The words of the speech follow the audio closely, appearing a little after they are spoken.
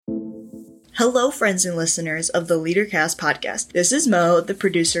Hello, friends and listeners of the LeaderCast podcast. This is Mo, the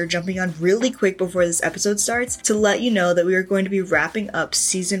producer, jumping on really quick before this episode starts to let you know that we are going to be wrapping up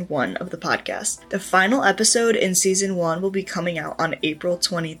season 1 of the podcast. The final episode in season 1 will be coming out on April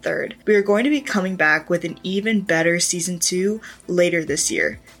 23rd. We are going to be coming back with an even better season 2 later this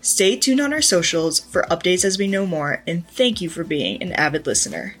year. Stay tuned on our socials for updates as we know more, and thank you for being an avid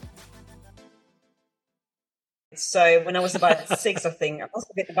listener. So when I was about 6, I think, I must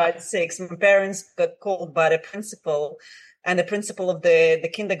have been about 6, my parents got called by the principal, and the principal of the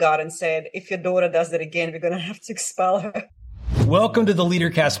kindergarten said, if your daughter does it again, we're going to have to expel her. Welcome to the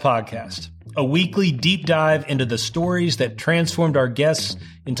LeaderCast podcast, a weekly deep dive into the stories that transformed our guests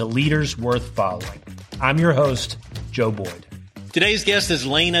into leaders worth following. I'm your host, Joe Boyd. Today's guest is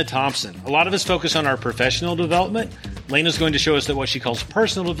Lena Thompson. A lot of us focus on our professional development. Lena's going to show us that what she calls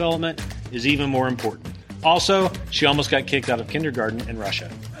personal development is even more important. Also, she almost got kicked out of kindergarten in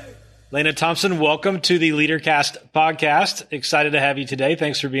Russia. Lena Thompson, welcome to the LeaderCast podcast. Excited to have you today.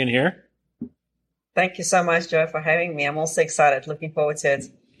 Thanks for being here. Thank you so much, Joe, for having me. I'm also excited. Looking forward to it.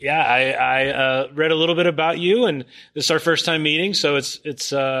 Yeah, I read a little bit about you, and this is our first time meeting, so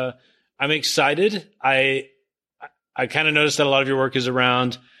it's I'm excited. I kind of noticed that a lot of your work is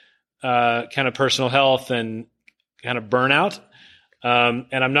around kind of personal health and kind of burnout. And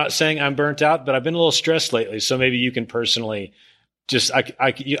I'm not saying I'm burnt out, but I've been a little stressed lately. So maybe you can personally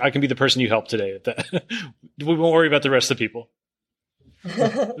I can be the person you help today. We won't worry about the rest of the people.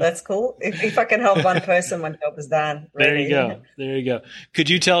 That's cool. If I can help one person, my job is done. Really. There you go.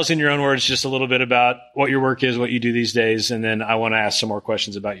 Could you tell us in your own words just a little bit about what your work is, what you do these days? And then I want to ask some more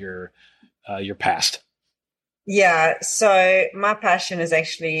questions about your past. Yeah, so my passion is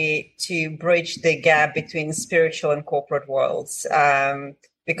actually to bridge the gap between spiritual and corporate worlds,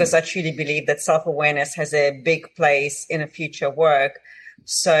 because I truly believe that self-awareness has a big place in a future work.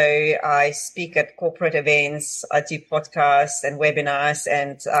 So I speak at corporate events, I do podcasts and webinars,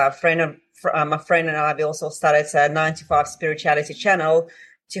 and my friend and I, we also started a 9 to 5 spirituality channel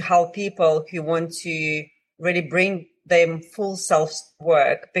to help people who want to really bring them full self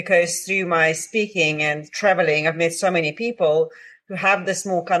work, because through my speaking and traveling, I've met so many people who have this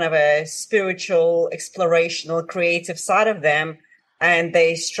more kind of a spiritual, explorational, creative side of them, and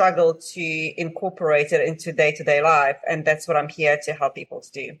they struggle to incorporate it into day-to-day life. And that's what I'm here to help people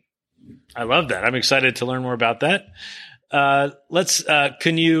to do. I love that. I'm excited to learn more about that.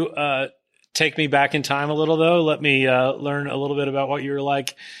 Can you take me back in time a little, though? Let me learn a little bit about what you were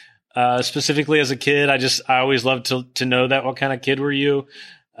like. Specifically as a kid, I always loved to know that. What kind of kid were you?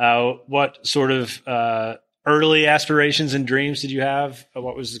 What sort of early aspirations and dreams did you have?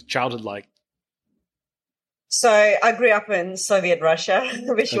 What was childhood like? So I grew up in Soviet Russia,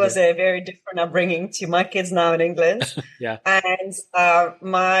 which was a very different upbringing to my kids now in England. Yeah. And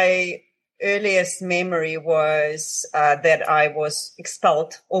my earliest memory was that I was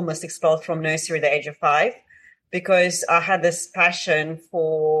almost expelled from nursery at the age of 5. Because I had this passion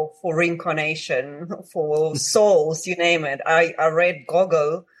for reincarnation, for souls, you name it. I read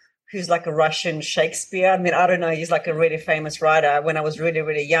Gogol, who's like a Russian Shakespeare. I mean, I don't know, he's like a really famous writer when I was really,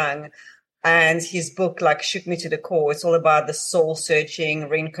 really young. And his book like shook me to the core. It's all about the soul searching,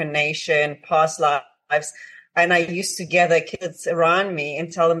 reincarnation, past lives. And I used to gather kids around me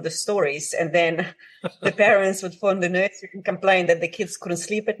and tell them the stories. And then the parents would phone the nursery and complain that the kids couldn't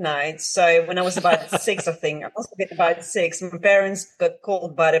sleep at night. So when I was about 6, I think, I must have been about 6, my parents got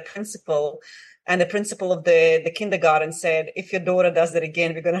called by the principal. And the principal of the kindergarten said, if your daughter does it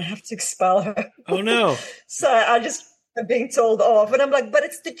again, we're going to have to expel her. Oh, no. So I just am being told off. And I'm like, but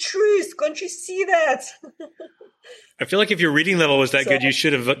it's the truth. Can't you see that? I feel like if your reading level was that good, you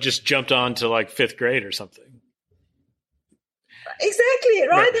should have just jumped on to like 5th grade or something. Exactly,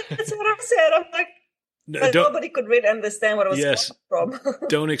 right? That's what I said. I'm like, but nobody could really understand what I was coming from.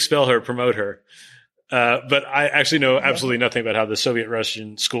 Don't expel her, promote her. But I actually know absolutely nothing about how the Soviet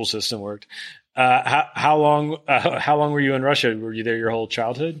Russian school system worked. How long were you in Russia? Were you there your whole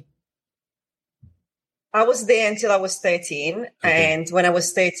childhood? I was there until I was 13. Okay. And when I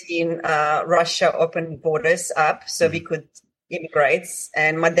was 13, Russia opened borders up so we could immigrate.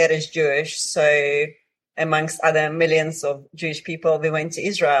 And my dad is Jewish, so amongst other millions of Jewish people, we went to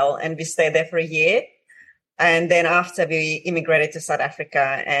Israel and we stayed there for a year. And then after we immigrated to South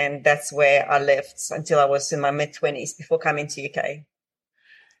Africa, and that's where I lived until I was in my mid-20s before coming to UK.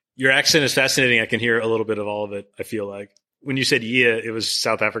 Your accent is fascinating. I can hear a little bit of all of it, I feel like. When you said yeah, it was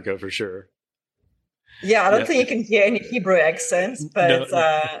South Africa for sure. Yeah, I don't think you can hear any Hebrew accents, but no.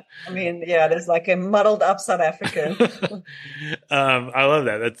 I mean, yeah, there's like a muddled up South African. I love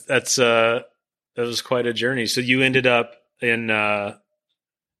that. That was quite a journey. So you ended up in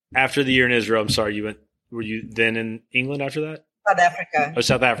after the year in Israel, I'm sorry, were you then in England after that? South Africa. Oh,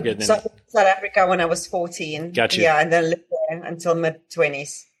 South Africa. Then. South Africa when I was 14. Gotcha. Yeah, and then lived there until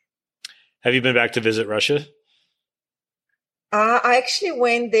mid-20s. Have you been back to visit Russia? I actually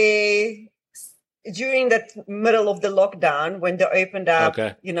went there during that middle of the lockdown when they opened up.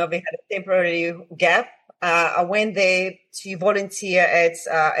 Okay. We had a temporary gap. I went there to volunteer at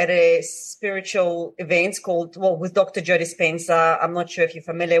a spiritual event with Dr. Joe Dispenza. I'm not sure if you're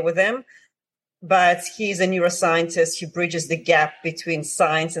familiar with him, but he's a neuroscientist who bridges the gap between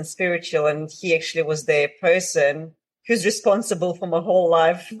science and spiritual. And he actually was the person who's responsible for my whole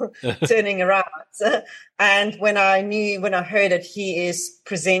life turning around. And when I heard that he is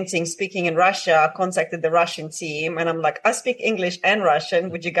speaking in Russia, I contacted the Russian team and I'm like, I speak English and Russian.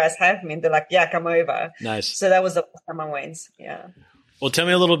 Would you guys have me? And they're like, yeah, come over. Nice. So that was the last time I went. Yeah. Well, tell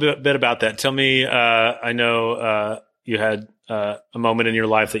me a little bit about that. Tell me, I know you had a moment in your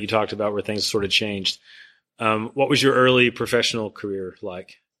life that you talked about where things sort of changed. What was your early professional career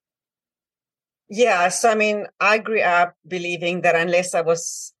like? Yeah. So, I grew up believing that unless I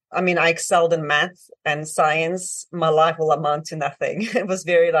excelled in math and science, my life will amount to nothing. It was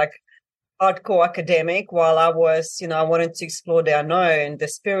very hardcore academic while I was, I wanted to explore the unknown, the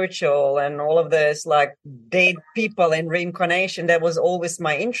spiritual and all of this, dead people and reincarnation. That was always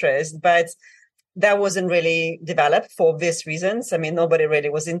my interest, but that wasn't really developed for obvious reasons. Nobody really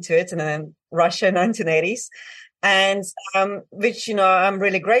was into it in Russia in the 1980s. And which, I'm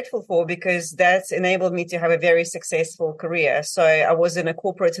really grateful for because that's enabled me to have a very successful career. So I was in a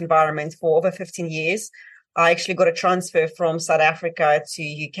corporate environment for over 15 years. I actually got a transfer from South Africa to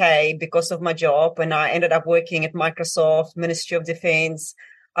UK because of my job. And I ended up working at Microsoft, Ministry of Defense.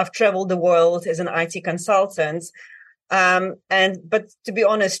 I've traveled the world as an IT consultant. But to be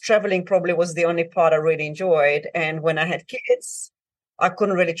honest, traveling probably was the only part I really enjoyed. And when I had kids, I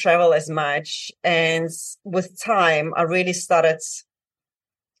couldn't really travel as much. And with time, I really started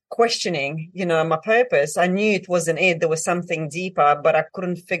questioning, my purpose. I knew it wasn't it. There was something deeper, but I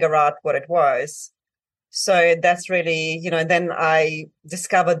couldn't figure out what it was. So that's really, then I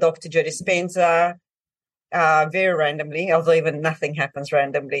discovered Dr. Joe Dispenza very randomly, although even nothing happens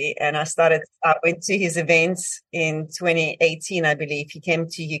randomly. And I went to his events in 2018, I believe. He came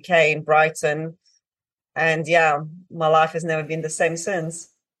to UK in Brighton. And yeah, my life has never been the same since.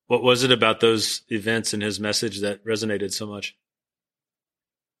 What was it about those events and his message that resonated so much?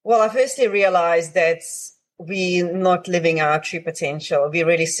 Well, I firstly realized that we're not living our true potential. We're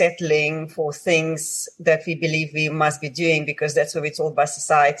really settling for things that we believe we must be doing because that's what we're told by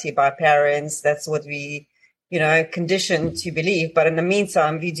society, by parents. That's what we, conditioned to believe. But in the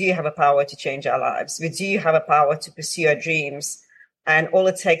meantime, we do have a power to change our lives. We do have a power to pursue our dreams. And all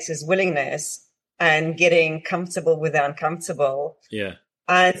it takes is willingness and getting comfortable with the uncomfortable. Yeah.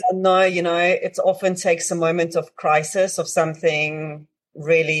 And I know, it often takes a moment of crisis of something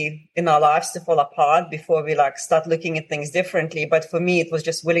really in our lives to fall apart before we start looking at things differently. But for me, it was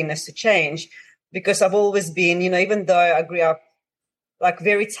just willingness to change because I've always been, even though I grew up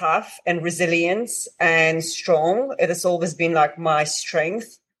very tough and resilient and strong, it has always been my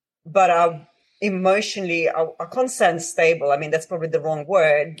strength. But emotionally, I can't say unstable. That's probably the wrong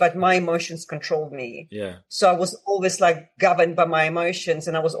word, but my emotions controlled me. Yeah. So I was always governed by my emotions,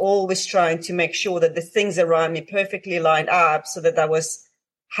 and I was always trying to make sure that the things around me perfectly lined up so that I was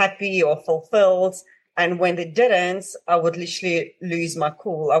happy or fulfilled. And when they didn't, I would literally lose my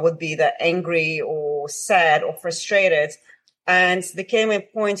cool. I would be either angry or sad or frustrated. And there came a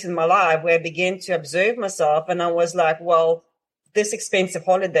point in my life where I began to observe myself, and I was like, well, this expensive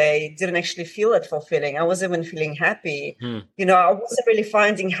holiday didn't actually feel that fulfilling. I wasn't even feeling happy. I wasn't really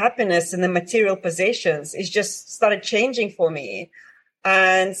finding happiness in the material possessions. It just started changing for me.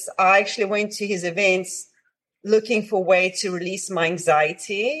 And I actually went to his events looking for a way to release my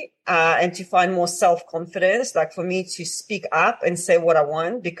anxiety and to find more self-confidence, for me to speak up and say what I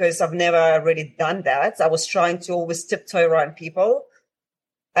want, because I've never really done that. I was trying to always tiptoe around people.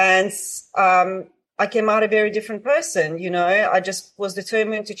 And I came out a very different person. I just was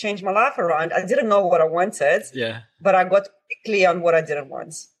determined to change my life around. I didn't know what I wanted, but I got clear on what I didn't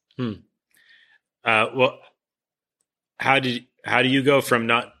want. Well, how do you go from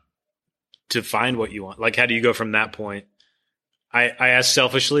not to find what you want? How do you go from that point? I ask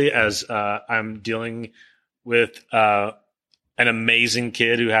selfishly as I'm dealing with an amazing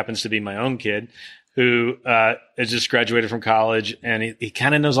kid who happens to be my own kid, who has just graduated from college, and he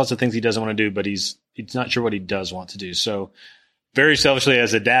kind of knows lots of things he doesn't want to do, but he's not sure what he does want to do. So very selfishly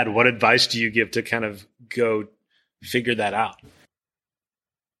as a dad, what advice do you give to kind of go figure that out?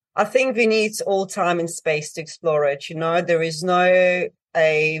 I think we need all time and space to explore it. There is no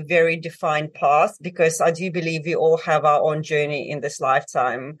a very defined path, because I do believe we all have our own journey in this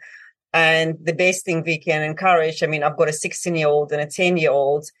lifetime. And the best thing we can encourage, I mean, I've got a 16-year-old and a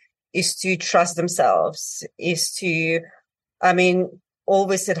 10-year-old, is to trust themselves, is to, I mean,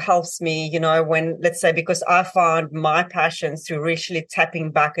 always it helps me, you know, when, let's say, because I found my passions through really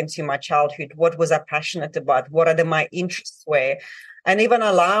tapping back into my childhood. What was I passionate about? What are my interests were? And even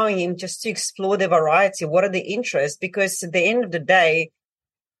allowing him just to explore the variety. What are the interests? Because at the end of the day,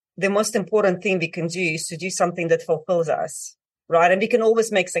 the most important thing we can do is to do something that fulfills us. Right. And we can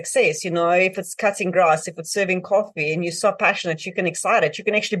always make success, you know, if it's cutting grass, if it's serving coffee, and you're so passionate, you can excite it. You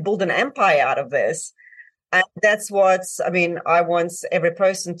can actually build an empire out of this. And that's what, I mean, I want every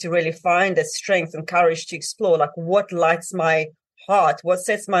person to really find that strength and courage to explore, like, what lights my heart, what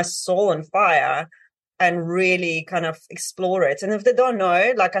sets my soul on fire, and really kind of explore it. And if they don't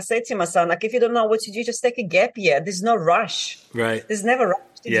know, like I said to my son, like, if you don't know what to do, just take a gap year. There's no rush. Right. There's never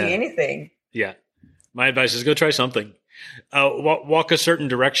rush to do anything. Yeah. My advice is go try something. Walk a certain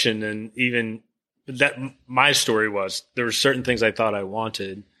direction. And even that, my story was, there were certain things I thought I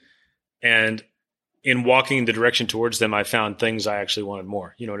wanted, and in walking the direction towards them, I found things I actually wanted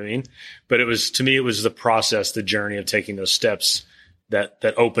more. You know what I mean? But it was, to me, it was the process, the journey of taking those steps that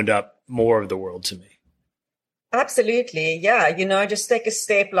opened up more of the world to me. Absolutely. Yeah. You know, just take a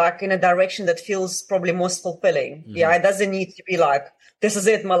step like in a direction that feels probably most fulfilling. Mm-hmm. Yeah. It doesn't need to be like, this is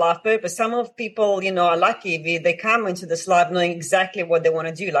it, my life purpose. Some of people, you know, are lucky. They come into this life knowing exactly what they want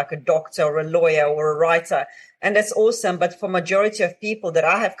to do, like a doctor or a lawyer or a writer. And that's awesome. But for majority of people that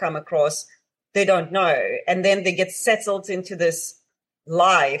I have come across, they don't know. And then they get settled into this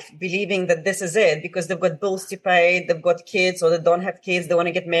life believing that this is it, because they've got bills to pay, they've got kids, or they don't have kids, they want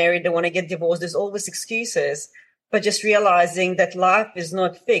to get married, they want to get divorced. There's always excuses. But just realizing that life is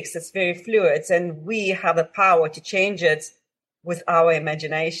not fixed, it's very fluid, and we have the power to change it with our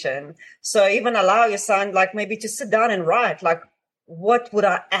imagination. So even allow your son, like, maybe to sit down and write, like, what would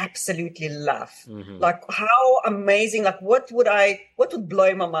I absolutely love? Mm-hmm. Like, how amazing, like, what would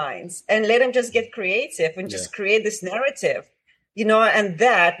blow my mind? And let him just get creative and just create this narrative, you know, and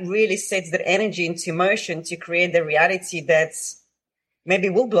that really sets that energy into motion to create the reality that's maybe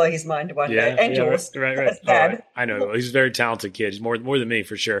will blow his mind one day. And yours. Right. I know. He's a very talented kid. He's more than me,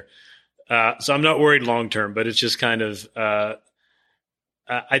 for sure. So I'm not worried long term, but it's just kind of,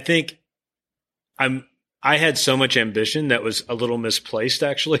 I think I had so much ambition that was a little misplaced,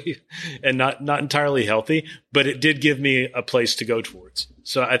 actually, and not entirely healthy, but it did give me a place to go towards.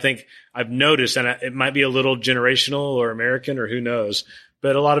 So I think I've noticed, and it might be a little generational or American or who knows,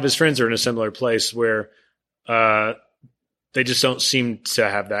 but a lot of his friends are in a similar place where they just don't seem to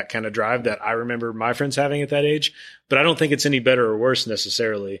have that kind of drive that I remember my friends having at that age. But I don't think it's any better or worse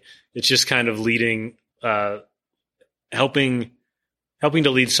necessarily. It's just kind of leading, helping to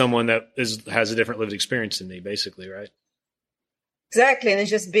lead someone that has a different lived experience than me, basically, right? Exactly. And it's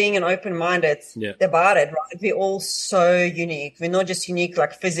just being an open-minded about it, right? We're all so unique. We're not just unique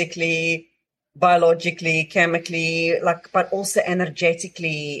like physically, biologically, chemically, like, but also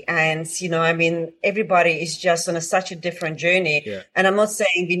energetically. And, you know, I mean, everybody is just on such a different journey. Yeah. And I'm not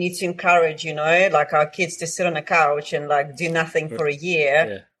saying we need to encourage, you know, like our kids to sit on a couch and like do nothing for a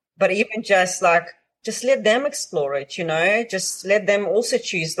year, but even just like, just let them explore it, you know, just let them also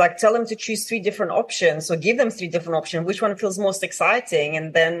choose, like tell them to choose 3 different options or give them 3 different options, which one feels most exciting,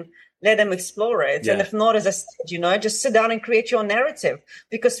 and then let them explore it. Yeah. And if not, as I said, you know, just sit down and create your narrative,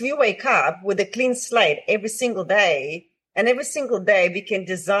 because we wake up with a clean slate every single day, and every single day we can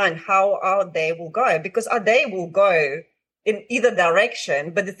design how our day will go, because our day will go in either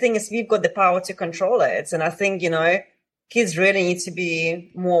direction. But the thing is, we've got the power to control it. And I think, you know, kids really need to be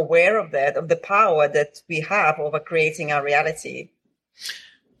more aware of that, of the power that we have over creating our reality.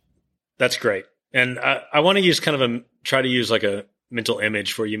 That's great. And I want to use try to use like a mental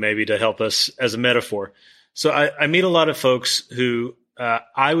image for you maybe to help us as a metaphor. So I meet a lot of folks who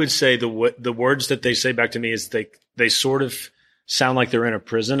I would say the words that they say back to me is they sort of sound like they're in a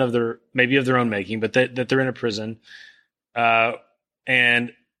prison of their own making, but that they're in a prison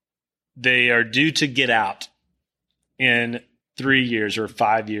and they are due to get out in 3 years or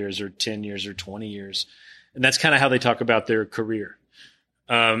 5 years or 10 years or 20 years. And that's kind of how they talk about their career.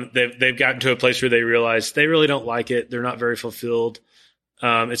 They've gotten to a place where they realize they really don't like it. They're not very fulfilled.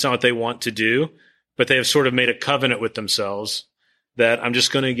 It's not what they want to do, but they have sort of made a covenant with themselves that I'm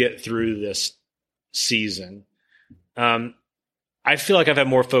just going to get through this season. I feel like I've had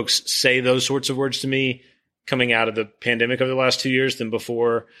more folks say those sorts of words to me coming out of the pandemic over the last 2 years than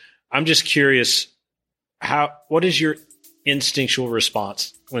before. I'm just curious, what is your instinctual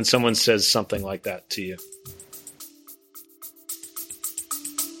response when someone says something like that to you?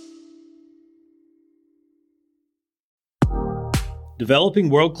 Developing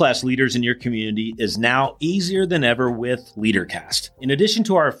world-class leaders in your community is now easier than ever with LeaderCast. In addition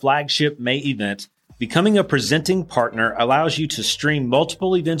to our flagship May event, becoming a presenting partner allows you to stream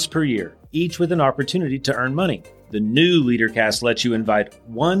multiple events per year, each with an opportunity to earn money. The new LeaderCast lets you invite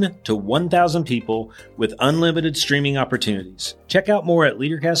 1 to 1,000 people with unlimited streaming opportunities. Check out more at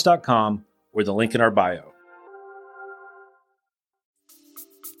leadercast.com or the link in our bio.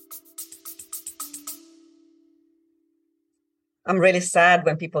 I'm really sad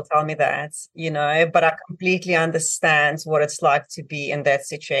when people tell me that, but I completely understand what it's like to be in that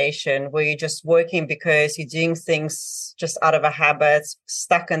situation where you're just working because you're doing things just out of a habit,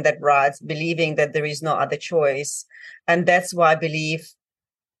 stuck in that rut, believing that there is no other choice. And that's why I believe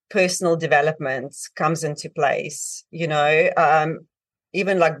personal development comes into place, even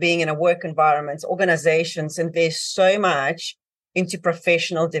like being in a work environment, organizations invest so much into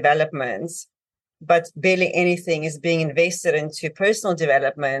professional development, but barely anything is being invested into personal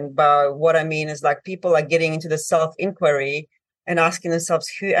development. But what I mean is like people are getting into the self-inquiry and asking themselves,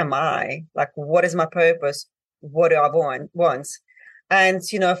 who am I? Like, what is my purpose? What do I want? And,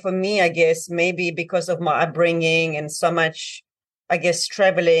 for me, I guess maybe because of my upbringing and so much, I guess,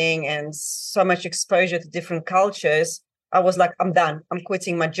 traveling and so much exposure to different cultures, I was like, I'm done. I'm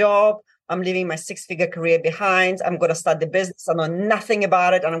quitting my job. I'm leaving my 6-figure career behind. I'm going to start the business. I know nothing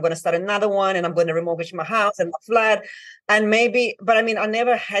about it. And I'm going to start another one. And I'm going to remortgage my house and my flat. And maybe, but I mean, I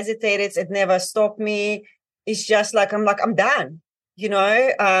never hesitated. It never stopped me. It's just like, I'm done,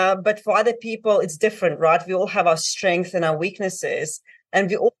 but for other people, it's different, right? We all have our strengths and our weaknesses. And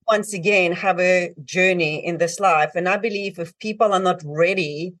we all, once again, have a journey in this life. And I believe if people are not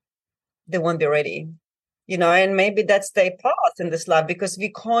ready, they won't be ready. And maybe that's their path in this life, because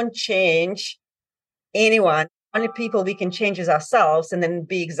we can't change anyone. Only people we can change is ourselves, and then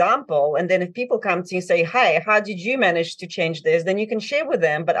be example. And then if people come to you and say, hey, how did you manage to change this? Then you can share with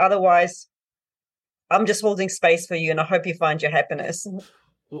them. But otherwise, I'm just holding space for you, and I hope you find your happiness.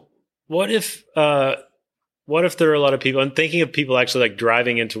 What if there are a lot of people, I'm thinking of people actually like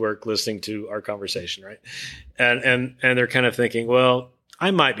driving into work, listening to our conversation, right? And they're kind of thinking, well,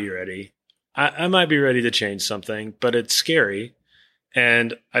 I might be ready. I might be ready to change something, but it's scary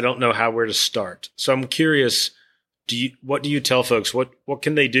and I don't know where to start. So I'm curious, what do you tell folks? What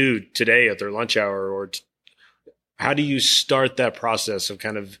can they do today at their lunch hour, or how do you start that process of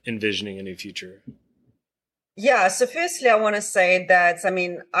kind of envisioning a new future? Yeah. So firstly, I want to say that,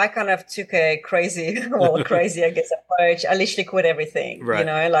 I kind of took a crazy, I guess, approach. I literally quit everything, right.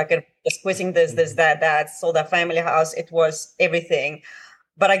 Just quitting this, that, sold our family house. It was everything.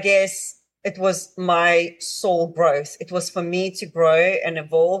 But I guess it was my soul growth. It was for me to grow and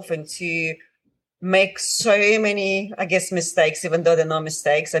evolve and to make so many, I guess, mistakes, even though they're not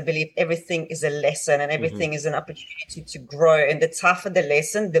mistakes. I believe everything is a lesson and everything is an opportunity to grow. And the tougher the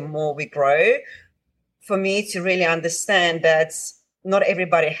lesson, the more we grow. For me to really understand that not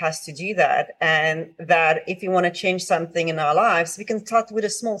everybody has to do that. And that if you want to change something in our lives, we can start with a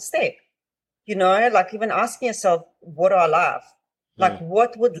small step, like even asking yourself, what do I love? Like,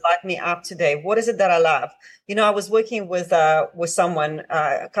 what would light me up today? What is it that I love? I was working with someone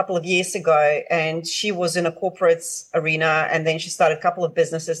a couple of years ago, and she was in a corporate arena, and then she started a couple of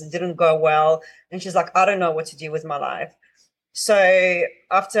businesses. It didn't go well. And she's like, I don't know what to do with my life. So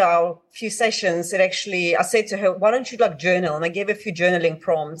after our few sessions, I said to her, why don't you journal? And I gave her a few journaling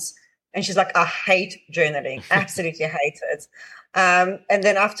prompts. And she's like, I hate journaling. Absolutely hate it. And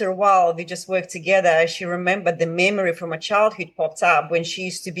then after a while, we just worked together. She remembered the memory from her childhood popped up when she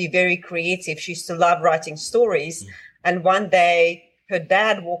used to be very creative. She used to love writing stories. And one day her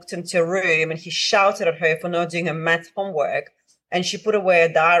dad walked into a room and he shouted at her for not doing her math homework. And she put away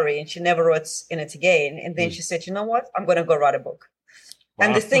a diary and she never wrote in it again. And then she said, you know what? I'm going to go write a book. Wow.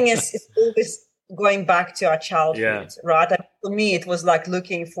 And the thing is, it's always going back to our childhood, right? And for me, it was like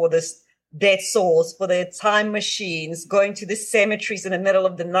looking for this dead souls, for the time machines, going to the cemeteries in the middle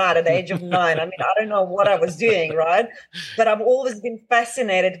of the night at the age of 9. I don't know what I was doing, right? But I've always been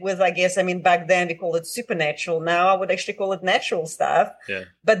fascinated with, back then we called it supernatural. Now I would actually call it natural stuff. Yeah.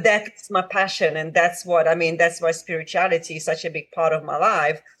 But that's my passion. And that's that's why spirituality is such a big part of my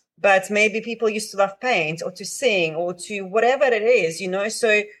life. But maybe people used to love paint or to sing or to whatever it is,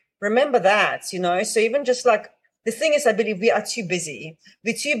 so remember that, so even just the thing is, I believe we are too busy.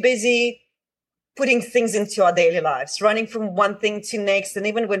 We're too busy putting things into our daily lives, running from one thing to next. And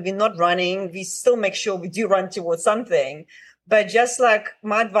even when we're not running, we still make sure we do run towards something. But just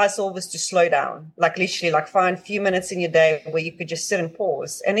my advice always to slow down, literally find a few minutes in your day where you could just sit and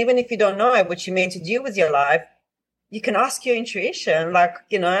pause. And even if you don't know what you're meant to do with your life, you can ask your intuition,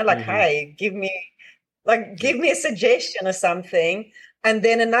 hey, give me Like, give me a suggestion or something. And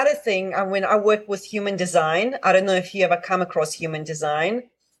then another thing, when I work with human design, I don't know if you ever come across human design,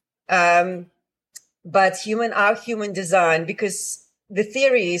 but our human design, because the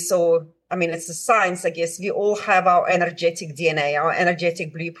theory is, it's a science, I guess, we all have our energetic DNA, our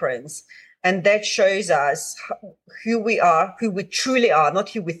energetic blueprints. And that shows us who we are, who we truly are, not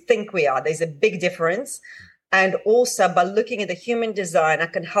who we think we are. There's a big difference. And also by looking at the human design, I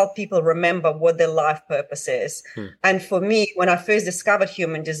can help people remember what their life purpose is. And for me, when I first discovered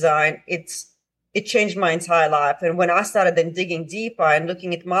human design, it changed my entire life. And when I started then digging deeper and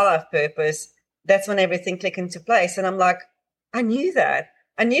looking at my life purpose, that's when everything clicked into place. And I'm like, I knew that.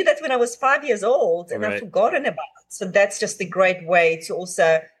 I knew that when I was 5 years old, and I've forgotten about it. So that's just a great way to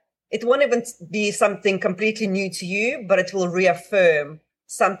also, it won't even be something completely new to you, but it will reaffirm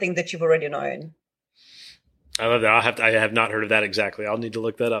something that you've already known. I love that. I have not heard of that exactly. I'll need to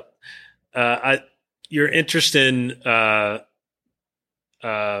look that up. Your interest in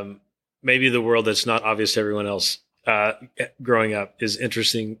maybe the world that's not obvious to everyone else growing up is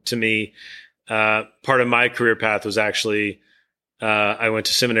interesting to me. Part of my career path was actually I went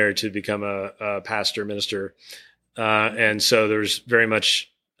to seminary to become a pastor, minister. And so there's very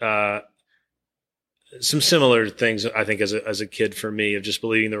much some similar things, I think, as a kid for me, of just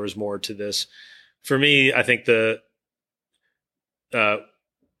believing there was more to this. For me, I think we don't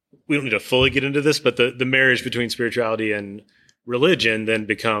need to fully get into this, but the marriage between spirituality and religion then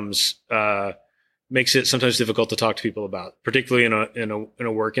makes it sometimes difficult to talk to people about, particularly in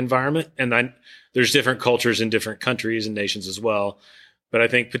a work environment. And there's different cultures in different countries and nations as well. But I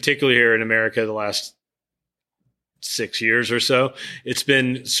think particularly here in America, the last 6 years or so, it's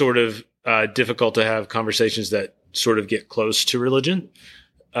been sort of difficult to have conversations that sort of get close to religion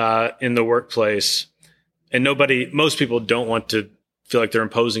in the workplace. And most people don't want to feel like they're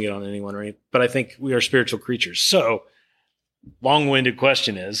imposing it on anyone, right? But I think we are spiritual creatures. So long-winded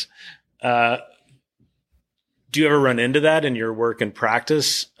question is, do you ever run into that in your work and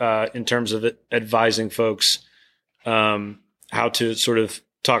practice in terms of advising folks how to sort of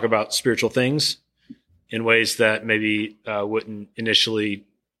talk about spiritual things in ways that maybe wouldn't initially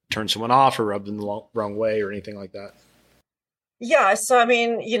turn someone off or rub them the wrong way or anything like that? Yeah. So,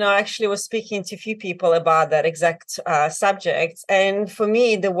 I actually was speaking to a few people about that exact subject. And for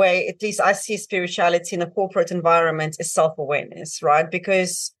me, the way, at least I see spirituality in a corporate environment, is self-awareness, right?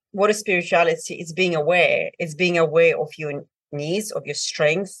 Because what is spirituality? It's being aware. It's being aware of your needs, of your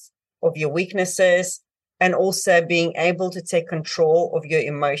strengths, of your weaknesses, and also being able to take control of your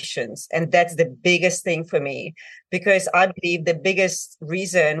emotions. And that's the biggest thing for me, because I believe the biggest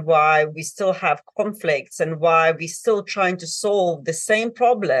reason why we still have conflicts and why we're still trying to solve the same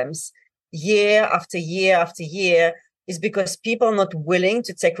problems year after year after year is because people are not willing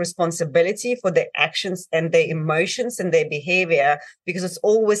to take responsibility for their actions and their emotions and their behavior, because it's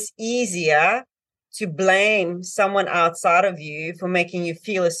always easier to blame someone outside of you for making you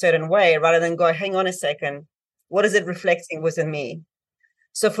feel a certain way rather than go, hang on a second, what is it reflecting within me?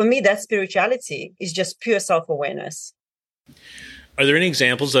 So for me, that spirituality is just pure self-awareness. Are there any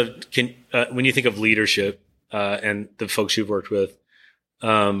examples of, when you think of leadership and the folks you've worked with,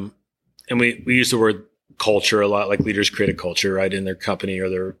 and we use the word culture a lot, like leaders create a culture, right, in their company or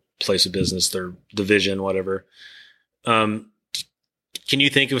their place of business, their division, whatever. Can you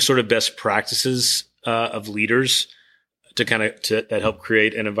think of sort of best practices of leaders that help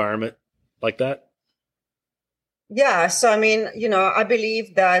create an environment like that? Yeah. So, I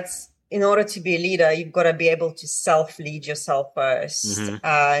believe that in order to be a leader, you've got to be able to self-lead yourself first.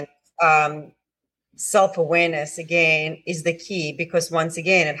 Mm-hmm. And self-awareness, again, is the key, because once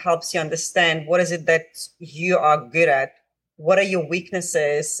again, it helps you understand what is it that you are good at, what are your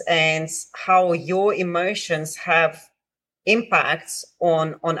weaknesses, and how your emotions have impacts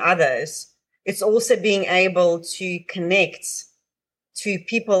on others. It's also being able to connect to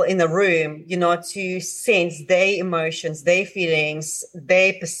people in the room, to sense their emotions, their feelings,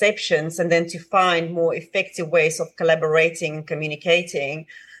 their perceptions, and then to find more effective ways of collaborating and communicating.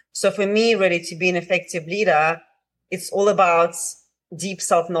 So for me, really, to be an effective leader, it's all about deep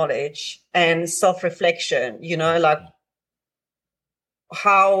self-knowledge and self-reflection,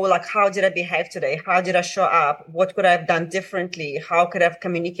 how did I behave today? How did I show up? What could I have done differently? How could I have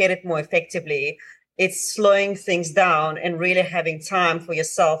communicated more effectively? It's slowing things down and really having time for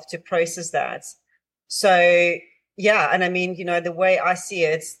yourself to process that. So, yeah. And the way I see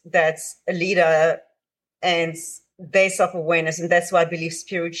it, that's a leader and their self-awareness. And that's why I believe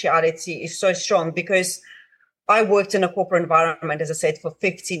spirituality is so strong, because I worked in a corporate environment, as I said, for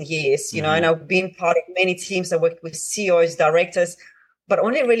 15 years, and I've been part of many teams. I worked with CEOs, directors. but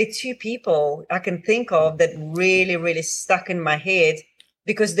only really 2 people I can think of that really, really stuck in my head,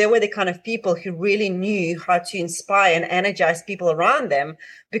 because they were the kind of people who really knew how to inspire and energize people around them.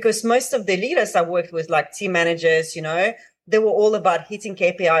 Because most of the leaders I worked with, like team managers, they were all about hitting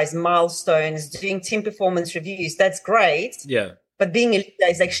KPIs, milestones, doing team performance reviews. That's great. Yeah. But being a leader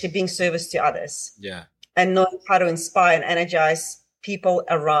is actually being service to others. Yeah. And knowing how to inspire and energize people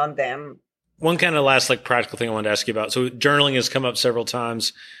around them. One kind of last practical thing I wanted to ask you about. So journaling has come up several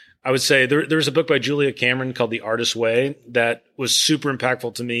times. I would say there's a book by Julia Cameron called The Artist's Way that was super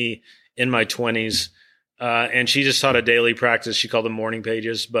impactful to me in my 20s. And she just taught a daily practice. She called them morning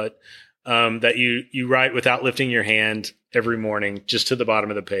pages, but that you write without lifting your hand every morning, just to the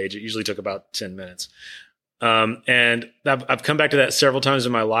bottom of the page. It usually took about 10 minutes. And I've come back to that several times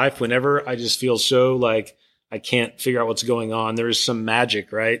in my life. Whenever I just feel so like I can't figure out what's going on, there is some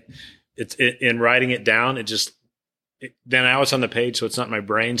magic, right? In writing it down. Then now it's on the page, so it's not in my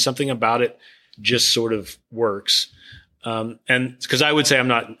brain. Something about it just sort of works. And because I would say I'm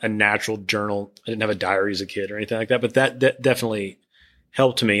not a natural journal. I didn't have a diary as a kid or anything like that, but that definitely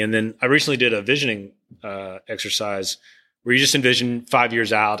helped me. And then I recently did a visioning exercise where you just envision 5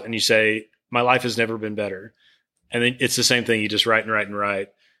 years out and you say, my life has never been better. And then it's the same thing. You just write and write and write.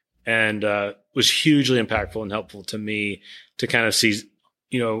 And was hugely impactful and helpful to me to kind of see,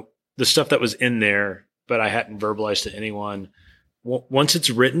 the stuff that was in there, but I hadn't verbalized to anyone. Once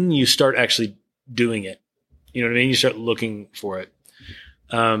it's written, you start actually doing it. You know what I mean? You start looking for it.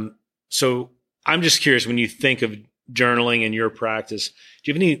 So I'm just curious, when you think of journaling in your practice,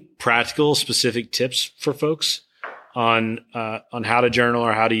 do you have any practical, specific tips for folks on how to journal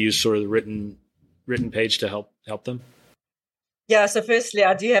or how to use sort of the written page to help them? Yeah, so firstly,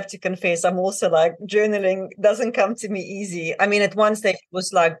 I do have to confess, I'm also journaling doesn't come to me easy. I mean, at one stage it was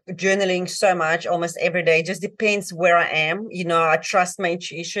journaling so much, almost every day. It just depends where I am. I trust my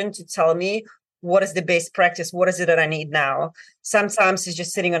intuition to tell me what is the best practice, what is it that I need now. Sometimes it's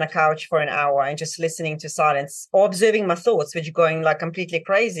just sitting on a couch for an hour and just listening to silence or observing my thoughts, which are going completely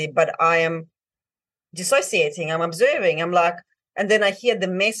crazy, but I am dissociating, I'm observing, and then I hear the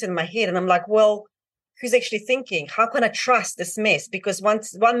mess in my head and I'm like, well, who's actually thinking? How can I trust this mess? Because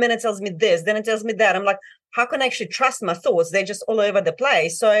one minute tells me this, then it tells me that. I'm like, how can I actually trust my thoughts? They're just all over the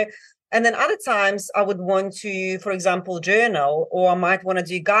place. So, and then other times I would want to, for example, journal, or I might want to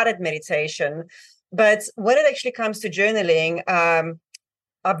do guided meditation. But when it actually comes to journaling,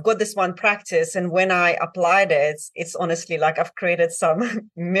 I've got this one practice, and when I applied it, it's honestly I've created some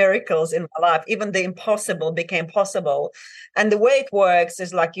miracles in my life. Even the impossible became possible. And the way it works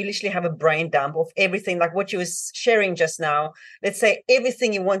is you literally have a brain dump of everything, like what you were sharing just now. Let's say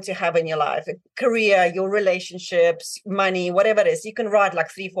everything you want to have in your life, career, your relationships, money, whatever it is, you can write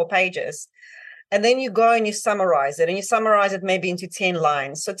 3-4 pages. And then you go and you summarize it, and you summarize it maybe into 10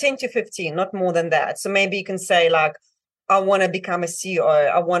 lines. So 10 to 15, not more than that. So maybe you can say I want to become a CEO.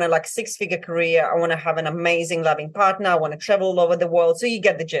 I want a 6-figure career. I want to have an amazing, loving partner. I want to travel all over the world. So you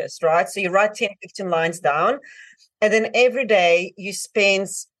get the gist, right? So you write 10, 15 lines down. And then every day you spend,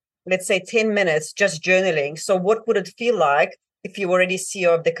 let's say, 10 minutes just journaling. So what would it feel like if you were already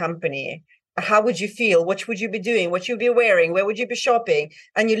CEO of the company? How would you feel? What would you be doing? What you'd be wearing? Where would you be shopping?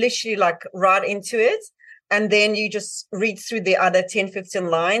 And you literally write into it. And then you just read through the other 10, 15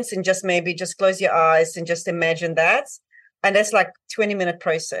 lines and just maybe just close your eyes and just imagine that. And that's 20-minute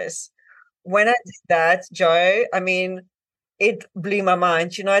process. When I did that, Joe, I mean, it blew my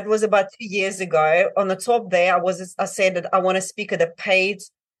mind. It was about 2 years ago. On the top there, I said that I want to speak at a paid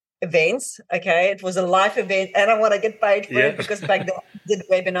event. Okay. It was a live event and I want to get paid for it because back then I did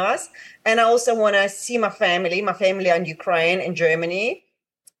webinars. And I also want to see my family are in Ukraine and Germany.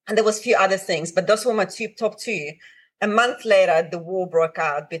 And there was a few other things, but those were my top two. A month later, the war broke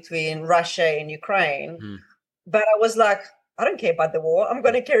out between Russia and Ukraine. But I was I don't care about the war. I'm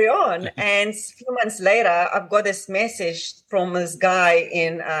going to carry on. And a few months later, I've got this message from this guy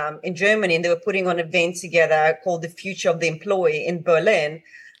in Germany, and they were putting on an event together called The Future of the Employee in Berlin.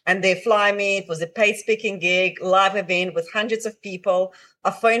 And they fly me. It was a paid speaking gig, live event with hundreds of people. I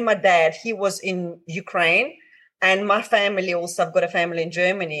phoned my dad. He was in Ukraine. And my family also, I've got a family in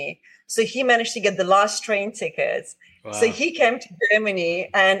Germany. So he managed to get the last train tickets. Wow. So he came to Germany,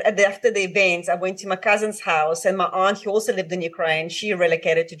 and after the event, I went to my cousin's house, and my aunt, who also lived in Ukraine, she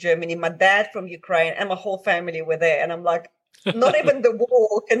relocated to Germany. My dad from Ukraine and my whole family were there. And I'm not even the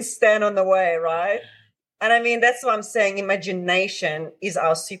wall can stand on the way, right? And I mean, that's what I'm saying. Imagination is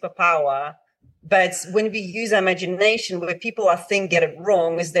our superpower. But when we use our imagination, where people, I think, get it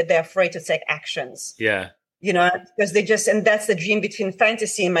wrong, is that they're afraid to take actions. Yeah. Because and that's the dream between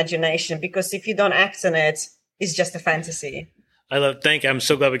fantasy and imagination, because if you don't act on it, it's just a fantasy. I'm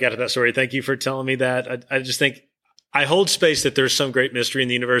so glad we got to that story. Thank you for telling me that. I just think I hold space that there's some great mystery in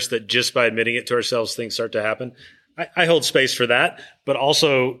the universe that just by admitting it to ourselves, things start to happen. I hold space for that, but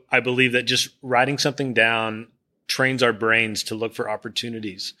also I believe that just writing something down trains our brains to look for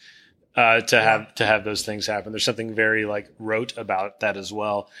opportunities to have those things happen. There's something very like rote about that as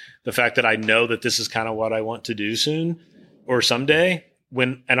well. The fact that I know that this is kind of what I want to do soon or someday,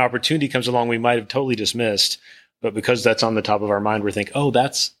 when an opportunity comes along, we might have totally dismissed, but because that's on the top of our mind, we're thinking, oh,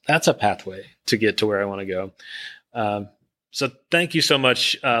 that's a pathway to get to where I want to go. So thank you so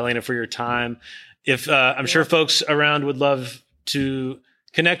much, Lena, for your time. If I'm sure folks around would love to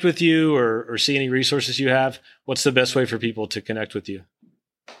connect with you or see any resources you have, what's the best way for people to connect with you?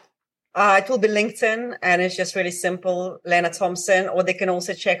 It will be LinkedIn, and it's just really simple, Lena Thompson, or they can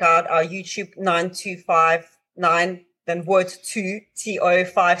also check out our YouTube 9259, then word 2,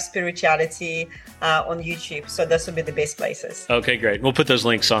 TO5 spirituality on YouTube. So this will be the best places. Okay, great. We'll put those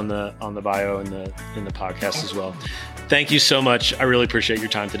links on the bio in the podcast as well. Thank you so much. I really appreciate your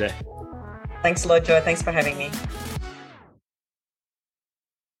time today. Thanks a lot, Joe. Thanks for having me.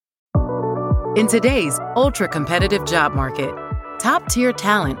 In today's ultra-competitive job market, top-tier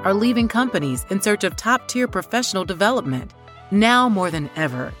talent are leaving companies in search of top-tier professional development. Now more than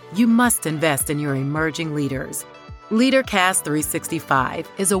ever, you must invest in your emerging leaders. LeaderCast 365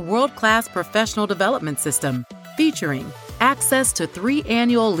 is a world-class professional development system featuring access to 3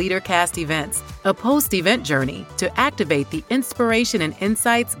 annual LeaderCast events, a post-event journey to activate the inspiration and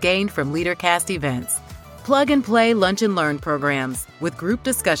insights gained from LeaderCast events, plug-and-play lunch and learn programs with group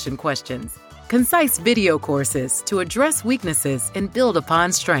discussion questions, concise video courses to address weaknesses and build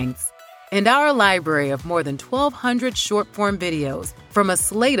upon strengths, and our library of more than 1,200 short-form videos from a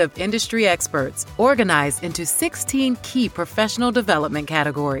slate of industry experts organized into 16 key professional development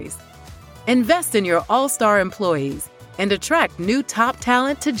categories. Invest in your all-star employees and attract new top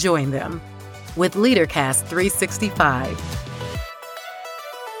talent to join them with LeaderCast 365.